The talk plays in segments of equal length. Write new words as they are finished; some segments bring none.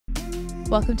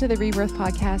Welcome to the Rebirth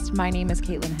podcast. My name is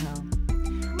Caitlin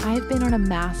Hill. I have been on a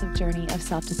massive journey of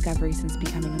self-discovery since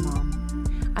becoming a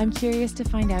mom. I'm curious to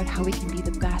find out how we can be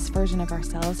the best version of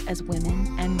ourselves as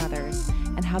women and mothers,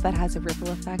 and how that has a ripple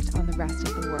effect on the rest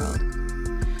of the world.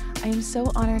 I am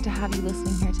so honored to have you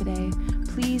listening here today.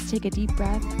 Please take a deep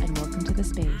breath and welcome to the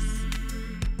space.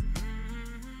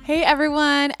 Hey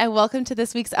everyone, and welcome to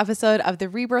this week's episode of the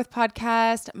Rebirth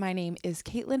podcast. My name is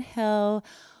Caitlin Hill.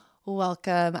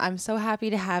 Welcome. I'm so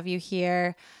happy to have you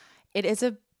here. It is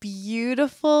a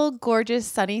beautiful, gorgeous,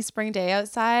 sunny spring day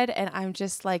outside, and I'm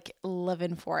just like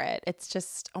living for it. It's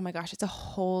just, oh my gosh, it's a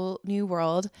whole new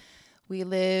world. We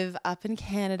live up in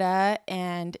Canada,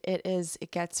 and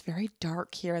it gets very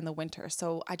dark here in the winter.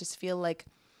 So I just feel like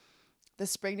the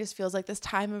spring just feels like this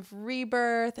time of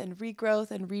rebirth and regrowth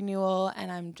and renewal,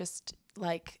 and I'm just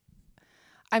like,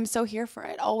 I'm so here for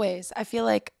it always. I feel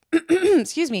like,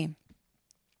 excuse me,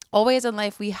 always in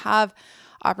life, we have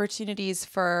opportunities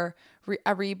for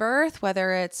a rebirth,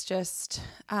 whether it's just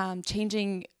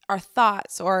changing our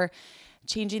thoughts or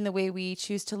changing the way we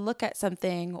choose to look at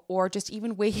something, or just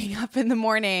even waking up in the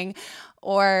morning,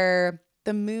 or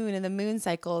the moon and the moon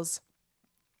cycles.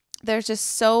 There's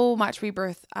just so much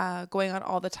rebirth going on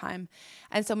all the time,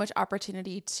 and so much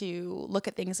opportunity to look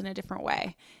at things in a different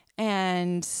way.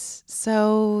 And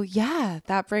so, yeah,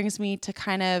 that brings me to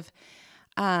kind of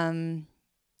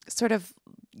sort of,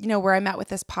 you know, where I'm at with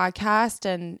this podcast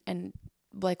and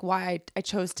like why I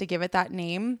chose to give it that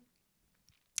name.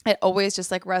 It always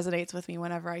just like resonates with me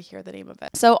whenever I hear the name of it.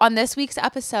 So on this week's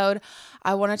episode,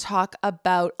 I want to talk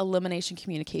about elimination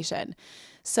communication.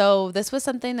 So this was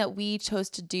something that we chose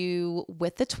to do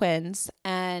with the twins,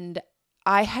 and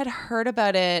I had heard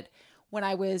about it when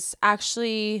I was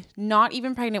actually not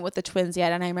even pregnant with the twins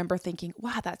yet. And I remember thinking,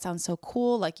 wow, that sounds so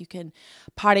cool. Like you can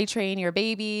potty train your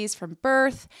babies from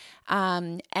birth.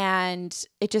 And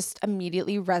it just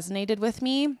immediately resonated with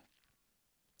me.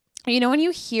 You know, when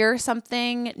you hear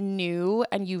something new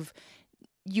and you've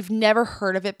never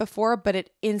heard of it before, but it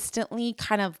instantly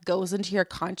kind of goes into your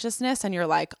consciousness and you're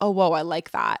like, oh, whoa, I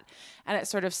like that. And it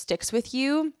sort of sticks with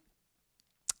you.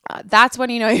 That's when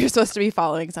you know you're supposed to be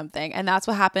following something. And that's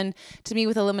what happened to me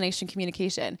with elimination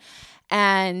communication.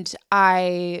 And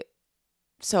I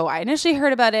initially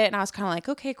heard about it and I was kind of like,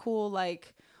 okay, cool.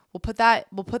 Like we'll put that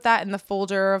in the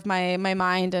folder of my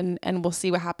mind, and we'll see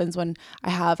what happens when I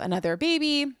have another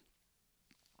baby.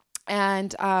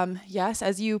 And yes,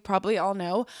 as you probably all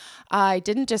know, I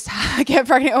didn't just get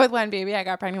pregnant with one baby. I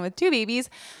got pregnant with two babies.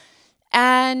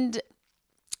 And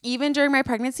even during my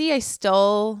pregnancy, I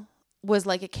still was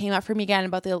like, it came up for me again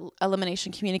about the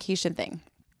elimination communication thing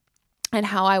and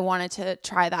how I wanted to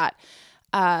try that,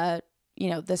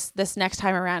 this next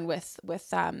time around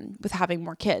with having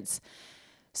more kids.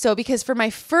 So because for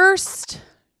my first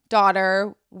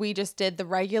daughter, we just did the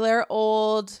regular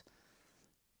old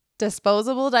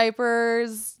disposable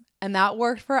diapers, and that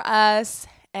worked for us.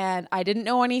 And I didn't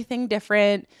know anything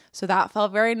different, so that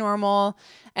felt very normal.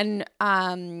 And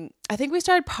I think we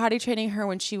started potty training her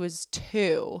when she was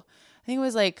 2. I think it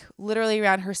was like literally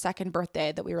around her second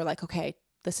birthday that we were like, okay,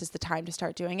 this is the time to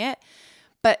start doing it.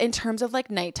 But in terms of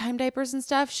like nighttime diapers and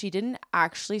stuff, she didn't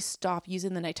actually stop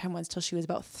using the nighttime ones till she was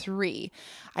about 3.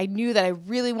 I knew that I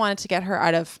really wanted to get her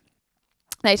out of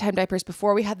nighttime diapers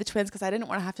before we had the twins, because I didn't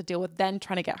want to have to deal with then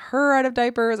trying to get her out of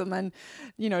diapers and then,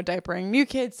 diapering new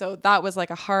kids. So that was like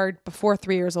a hard, before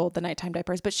 3 years old, the nighttime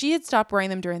diapers. But she had stopped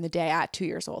wearing them during the day at 2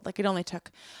 years old. Like it only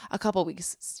took a couple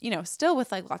weeks, still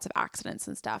with like lots of accidents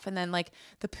and stuff. And then like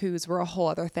the poos were a whole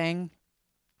other thing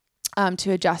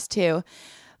to adjust to.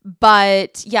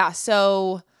 But yeah,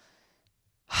 so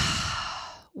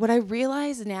what I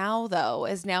realize now, though,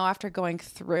 is now after going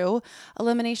through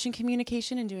elimination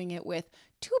communication and doing it with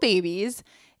 2 babies,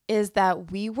 is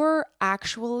that we were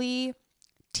actually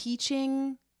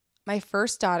teaching my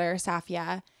first daughter,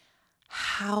 Safia,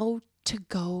 how to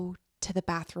go to the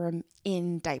bathroom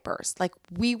in diapers. Like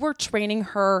we were training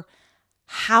her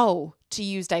how to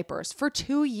use diapers for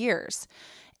 2 years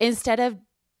instead of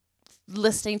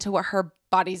listening to what her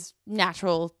body's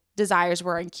natural desires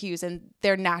were and cues and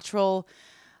their natural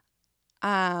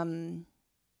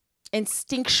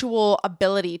instinctual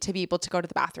ability to be able to go to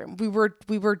the bathroom. We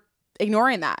were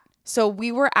ignoring that. So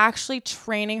we were actually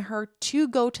training her to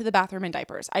go to the bathroom in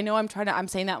diapers. I know I'm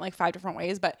saying that in like 5 different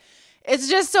ways, but it's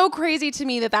just so crazy to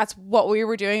me that that's what we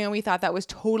were doing. And we thought that was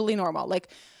totally normal. Like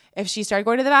if she started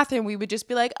going to the bathroom, we would just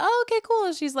be like, oh, okay,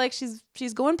 cool. She's like,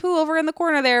 she's going poo over in the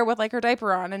corner there with like her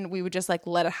diaper on. And we would just like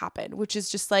let it happen, which is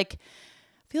just like,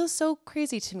 feels so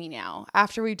crazy to me now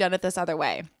after we've done it this other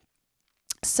way.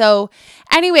 So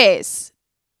anyways,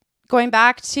 going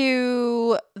back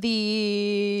to the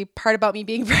obviously part about me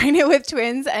being pregnant with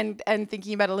twins and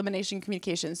thinking about elimination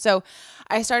communication. So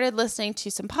I started listening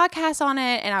to some podcasts on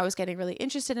it, and I was getting really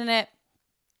interested in it.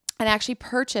 And I actually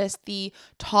purchased the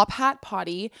Top Hat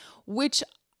Potty, which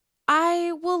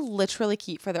I will literally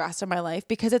keep for the rest of my life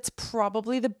because it's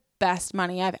probably the best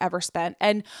money I've ever spent.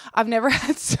 And I've never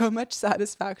had so much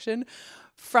satisfaction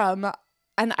from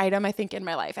an item, I think, in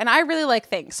my life. And I really like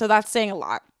things, so that's saying a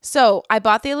lot. So I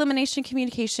bought the elimination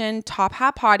communication Top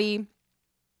Hat Potty,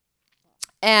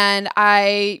 and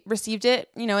I received it,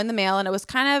 in the mail. And it was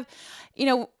kind of,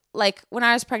 like when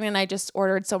I was pregnant, I just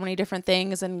ordered so many different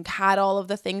things and had all of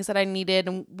the things that I needed,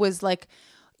 and was like,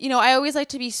 I always like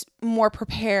to be more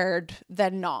prepared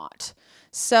than not.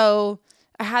 So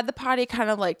I had the potty kind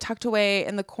of like tucked away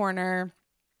in the corner.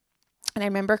 And I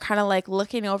remember kind of like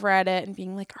looking over at it and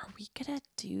being like, are we going to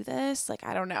do this? Like,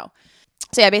 I don't know.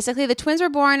 So yeah, basically the twins were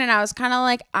born, and I was kind of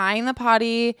like eyeing the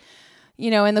potty,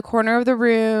 in the corner of the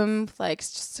room, like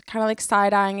just kind of like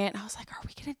side eyeing it. And I was like, are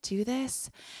we going to do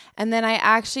this? And then I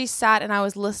actually sat and I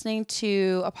was listening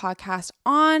to a podcast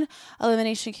on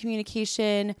elimination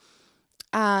communication.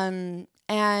 And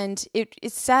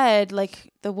it said,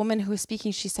 like, the woman who was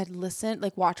speaking, she said, listen,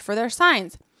 like, watch for their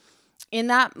signs. In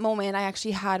that moment, I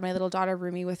actually had my little daughter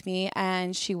Rumi with me,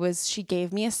 and she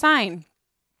gave me a sign,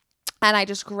 and I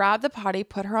just grabbed the potty,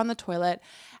 put her on the toilet,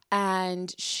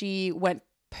 and she went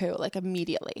poo, like,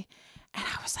 immediately. And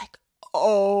I was like,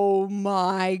 oh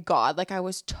my God. Like, I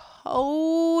was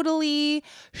totally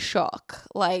shook.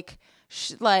 Like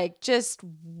just,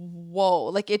 whoa.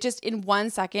 Like, it just, in 1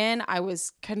 second, I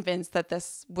was convinced that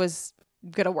this was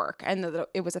going to work and that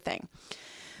it was a thing.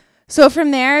 So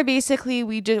from there, basically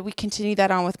we continued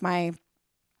that on with my,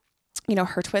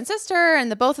 her twin sister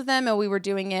and the both of them, and we were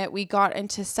doing it. We got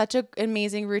into such an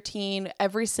amazing routine.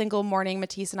 Every single morning,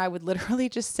 Matisse and I would literally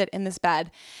just sit in this bed,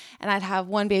 and I'd have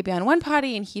one baby on one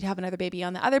potty and he'd have another baby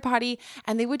on the other potty,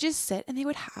 and they would just sit and they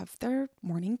would have their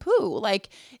morning poo. Like,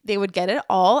 they would get it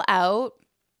all out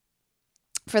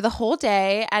for the whole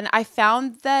day. And I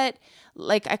found that,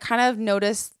 like, I kind of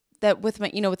noticed that with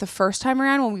my, with the first time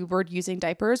around when we were using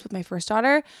diapers with my first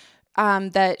daughter,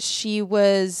 that she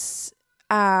would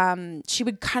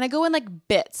kind of go in like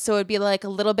bits. So it'd be like a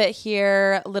little bit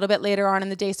here, a little bit later on in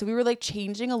the day. So we were like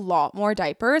changing a lot more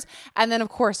diapers. And then, of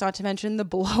course, not to mention the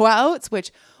blowouts,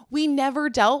 which we never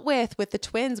dealt with the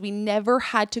twins. We never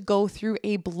had to go through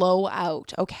a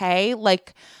blowout. Okay.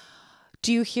 Like,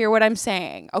 do you hear what I'm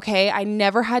saying? Okay. I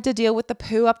never had to deal with the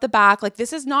poo up the back. Like,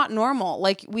 this is not normal.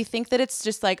 Like, we think that it's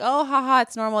just like, oh, haha,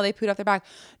 it's normal. They pooed up their back.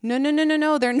 No.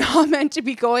 They're not meant to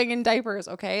be going in diapers.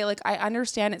 Okay. Like, I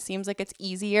understand it seems like it's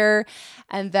easier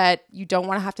and that you don't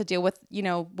want to have to deal with,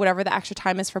 whatever the extra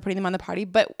time is for putting them on the potty.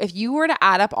 But if you were to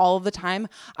add up all of the time,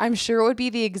 I'm sure it would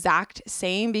be the exact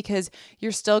same, because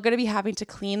you're still going to be having to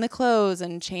clean the clothes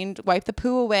and wipe the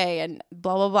poo away and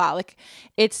blah, blah, blah. Like,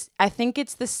 I think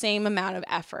it's the same amount of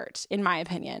effort, in my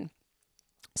opinion.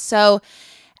 So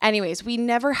anyways, we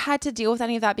never had to deal with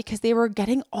any of that because they were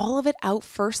getting all of it out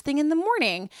first thing in the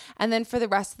morning. And then for the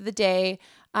rest of the day,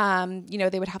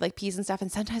 they would have like peas and stuff, and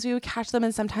sometimes we would catch them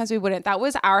and sometimes we wouldn't. That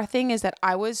was our thing, is that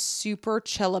I was super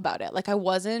chill about it. Like, I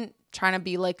wasn't trying to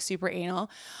be like super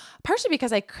anal, partially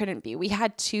because I couldn't be. We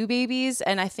had 2 babies,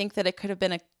 and I think that it could have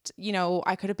been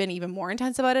I could have been even more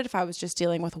intense about it if I was just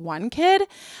dealing with one kid.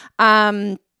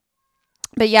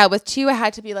 But yeah, with 2, I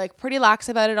had to be like pretty lax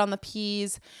about it on the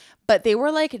peas. But they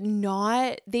were like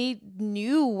they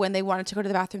knew when they wanted to go to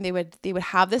the bathroom, they would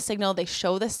have the signal, they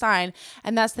show the sign.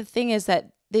 And that's the thing, is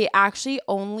that they actually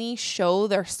only show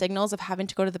their signals of having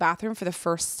to go to the bathroom for the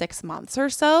first 6 months or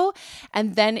so.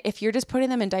 And then if you're just putting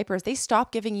them in diapers, they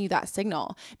stop giving you that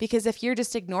signal, because if you're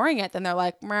just ignoring it, then they're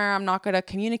like, I'm not going to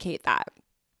communicate that.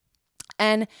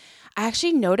 And I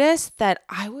actually noticed that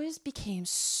I became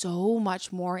so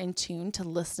much more in tune to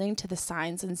listening to the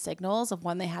signs and signals of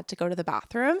when they had to go to the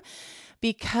bathroom,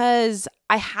 because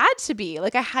I had to be.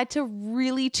 Like, I had to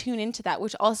really tune into that,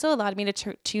 which also allowed me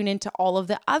to tune into all of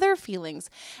the other feelings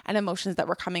and emotions that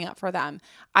were coming up for them.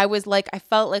 I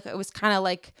felt like it was kind of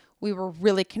like we were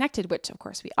really connected, which of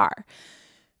course we are.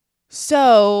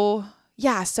 So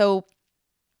yeah, so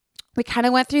we kind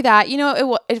of went through that.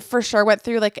 It for sure went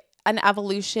through like an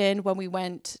evolution when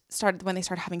they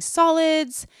started having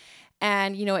solids,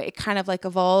 and it kind of like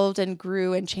evolved and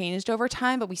grew and changed over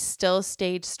time, but we still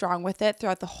stayed strong with it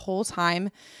throughout the whole time.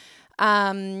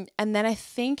 And then I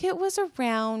think it was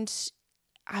around,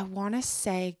 I want to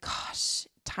say, gosh,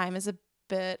 time is a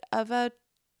bit of a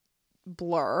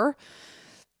blur,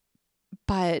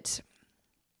 but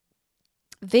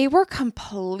they were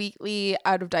completely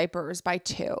out of diapers by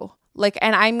 2. Like,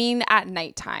 and I mean at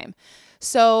nighttime.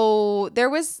 So there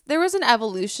was an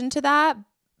evolution to that,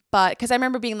 but because I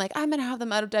remember being like, I'm going to have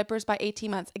them out of diapers by 18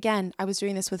 months. Again, I was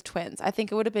doing this with twins. I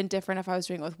think it would have been different if I was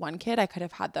doing it with one kid. I could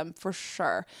have had them for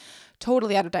sure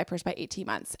totally out of diapers by 18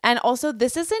 months. And also,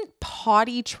 this isn't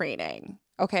potty training,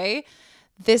 okay?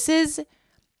 This is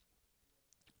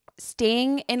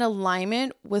staying in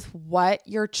alignment with what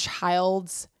your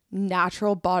child's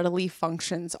natural bodily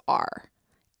functions are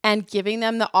and giving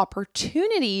them the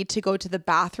opportunity to go to the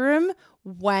bathroom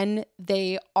when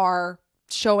they are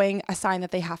showing a sign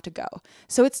that they have to go.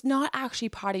 So it's not actually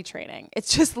potty training.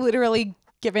 It's just literally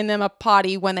giving them a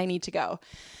potty when they need to go.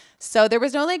 So there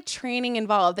was no like training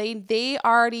involved. They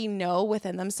already know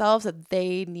within themselves that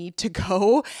they need to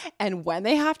go and when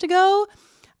they have to go.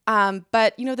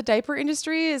 But you know, the diaper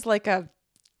industry is like a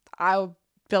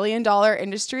billion-dollar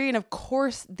industry. And of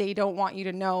course they don't want you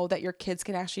to know that your kids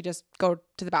can actually just go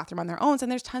to the bathroom on their own. And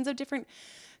there's tons of different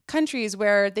countries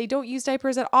where they don't use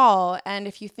diapers at all. And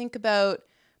if you think about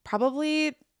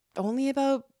probably only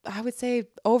about, I would say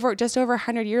just over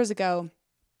 100 years ago,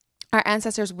 our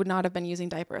ancestors would not have been using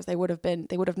diapers. They would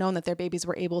have known that their babies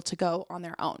were able to go on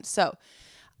their own. So,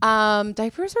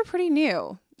 diapers are pretty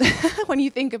new when you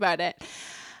think about it.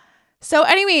 So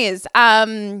anyways,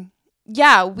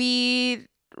 yeah, we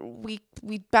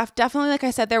definitely, like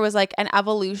I said, there was like an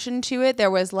evolution to it.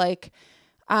 There was like,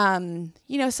 you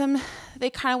know, they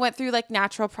kind of went through like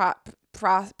natural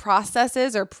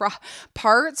processes or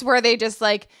parts where they just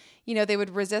like, you know, they would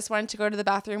resist wanting to go to the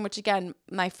bathroom, which again,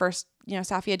 my first, you know,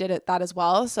 Safia did that as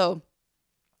well. So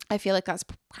I feel like that's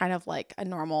kind of like a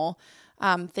normal,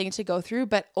 thing to go through.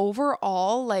 But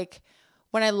overall, like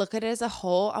when I look at it as a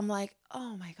whole, I'm like,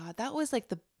 oh my God, that was like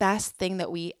the best thing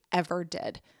that we ever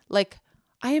did. Like,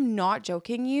 I am not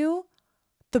joking you.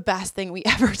 The best thing we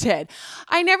ever did.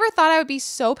 I never thought I would be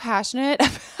so passionate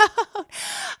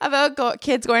about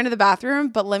kids going to the bathroom,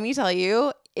 but let me tell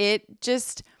you, it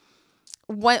just,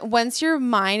 once your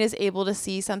mind is able to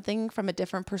see something from a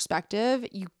different perspective,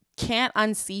 you can't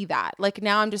unsee that. Like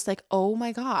now I'm just like, oh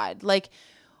my God, like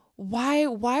why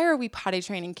are we potty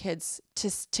training kids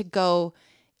to go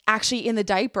actually in the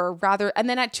diaper rather, and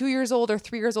then at 2 years old or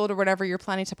 3 years old or whatever you're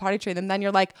planning to potty train them, then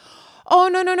you're like, oh,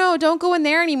 no, don't go in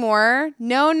there anymore.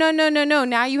 No.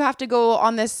 Now you have to go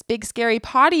on this big, scary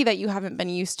potty that you haven't been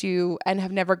used to and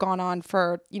have never gone on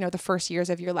for, you know, the first years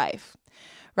of your life.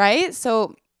 Right.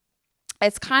 So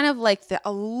it's kind of like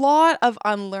a lot of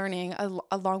unlearning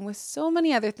along with so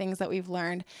many other things that we've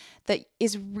learned that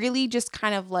is really just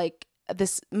kind of like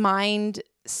this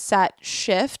mindset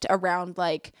shift around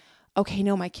like, okay,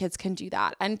 no, my kids can do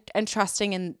that, and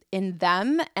trusting in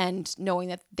them and knowing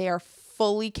that they are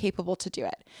fully capable to do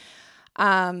it.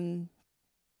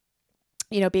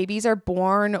 You know, babies are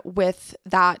born with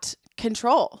that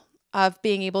control of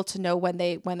being able to know when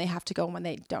they have to go and when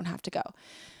they don't have to go.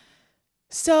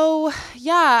 So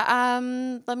yeah,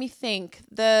 let me think.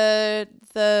 The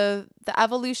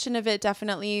evolution of it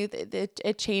definitely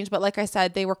it changed, but like I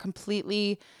said, they were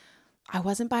completely. I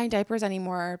wasn't buying diapers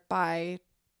anymore by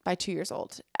 2 years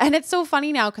old. And it's so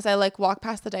funny now because I like walk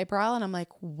past the diaper aisle and I'm like,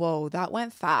 whoa, that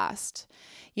went fast.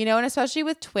 You know, and especially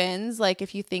with twins, like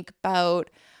if you think about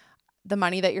the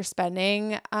money that you're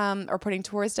spending or putting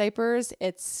towards diapers,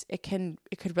 it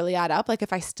could really add up. Like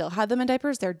if I still had them in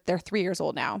diapers, they're 3 years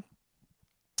old now.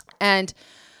 And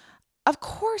of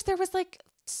course there was like,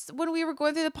 when we were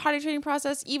going through the potty training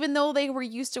process, even though they were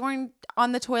used to going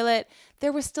on the toilet,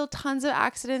 there was still tons of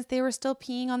accidents. They were still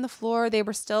peeing on the floor. They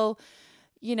were still,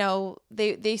 you know,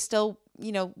 they still,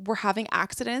 you know, were having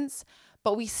accidents,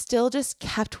 but we still just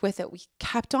kept with it. We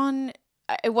kept on.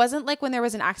 It wasn't like when there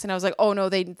was an accident, I was like, oh no,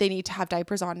 they need to have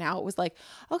diapers on now. It was like,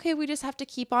 okay, we just have to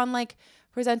keep on like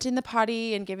presenting the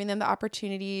potty and giving them the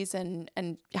opportunities and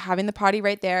having the potty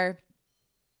right there.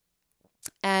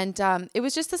 And it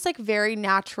was just this like very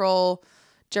natural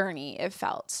journey, it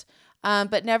felt.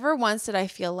 But never once did I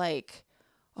feel like,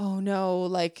 oh no,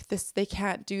 like this, they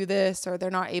can't do this or they're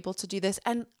not able to do this.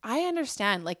 And I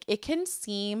understand, like it can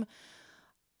seem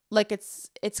like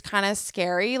it's kind of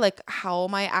scary. Like, how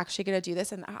am I actually going to do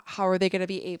this? And how are they going to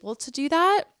be able to do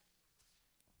that?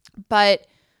 But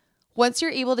once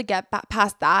you're able to get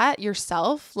past that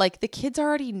yourself, like the kids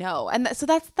already know. And so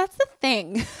that's the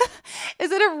thing is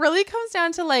that it really comes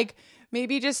down to like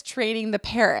maybe just training the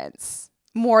parents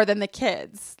more than the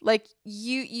kids. Like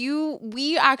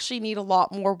we actually need a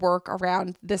lot more work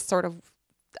around this sort of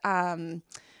thing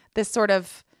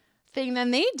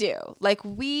than they do. Like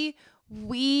we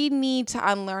need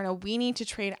to unlearn, and we need to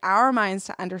train our minds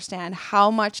to understand how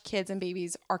much kids and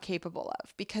babies are capable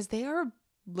of, because they are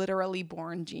literally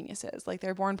born geniuses. Like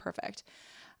they're born perfect.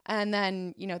 And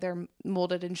then, they're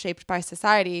molded and shaped by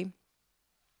society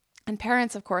and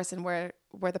parents, of course, and where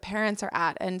the parents are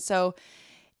at. And so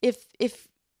if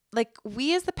like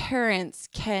we as the parents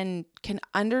can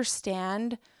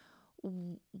understand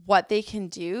what they can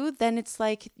do, then it's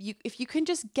like if you can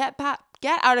just get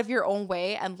out of your own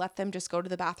way and let them just go to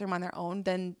the bathroom on their own,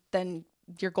 then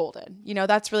you're golden.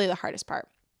 That's really the hardest part.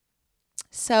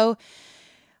 So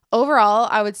overall,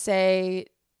 I would say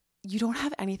you don't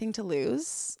have anything to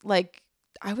lose. Like,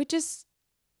 I would just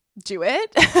do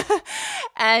it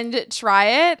and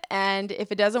try it. And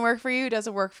if it doesn't work for you, it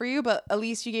doesn't work for you, but at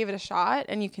least you gave it a shot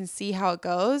and you can see how it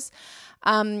goes.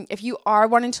 If you are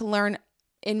wanting to learn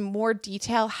in more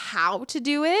detail how to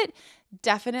do it,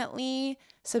 definitely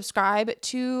subscribe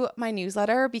to my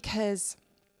newsletter, because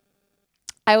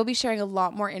I will be sharing a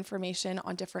lot more information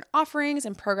on different offerings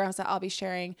and programs that I'll be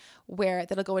sharing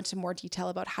that'll go into more detail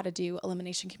about how to do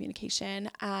elimination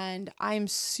communication. And I'm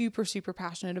super, super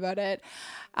passionate about it.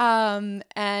 And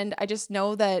I just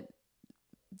know that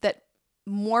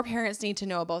more parents need to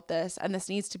know about this, and this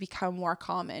needs to become more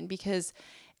common, because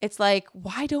it's like,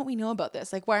 why don't we know about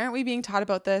this? Like, why aren't we being taught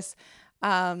about this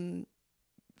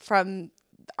from,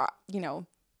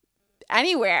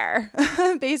 anywhere?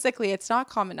 Basically, it's not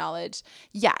common knowledge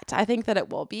yet. I think that it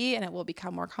will be, and it will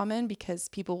become more common, because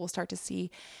people will start to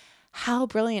see how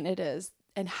brilliant it is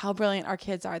and how brilliant our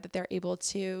kids are that they're able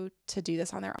to do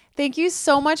this on their own. Thank you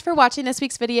so much for watching this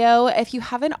week's video. If you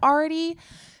haven't already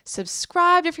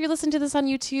subscribed, if you're listening to this on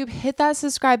YouTube, hit that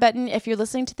subscribe button. If you're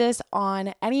listening to this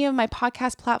on any of my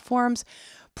podcast platforms,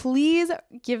 please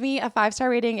give me a 5-star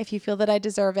rating if you feel that I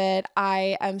deserve it.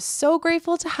 I am so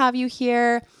grateful to have you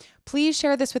here. Please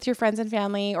share this with your friends and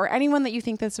family, or anyone that you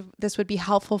think this would be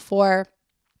helpful for.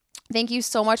 Thank you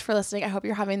so much for listening. I hope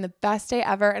you're having the best day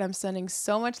ever, and I'm sending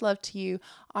so much love to you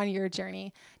on your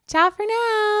journey. Ciao for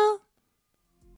now.